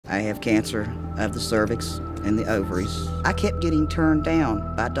I have cancer of the cervix and the ovaries. I kept getting turned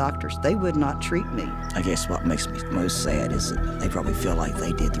down by doctors. They would not treat me. I guess what makes me most sad is that they probably feel like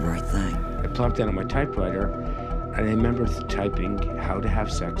they did the right thing. I plunked down on my typewriter, and I remember typing how to have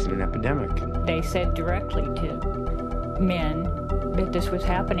sex in an epidemic. They said directly to men that this was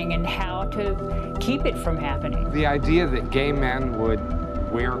happening and how to keep it from happening. The idea that gay men would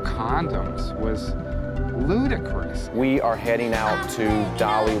wear condoms was ludicrous. We are heading out to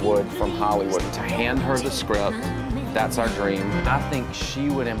Dollywood from Hollywood to hand her the script. That's our dream. I think she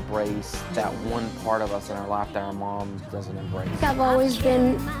would embrace that one part of us in our life that our mom doesn't embrace. I've always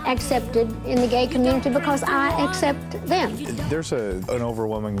been accepted in the gay community because I accept them. There's an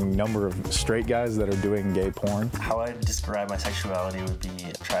overwhelming number of straight guys that are doing gay porn. How I describe my sexuality would be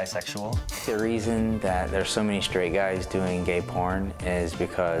transsexual. The reason that there's so many straight guys doing gay porn is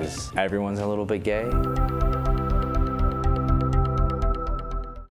because everyone's a little bit gay.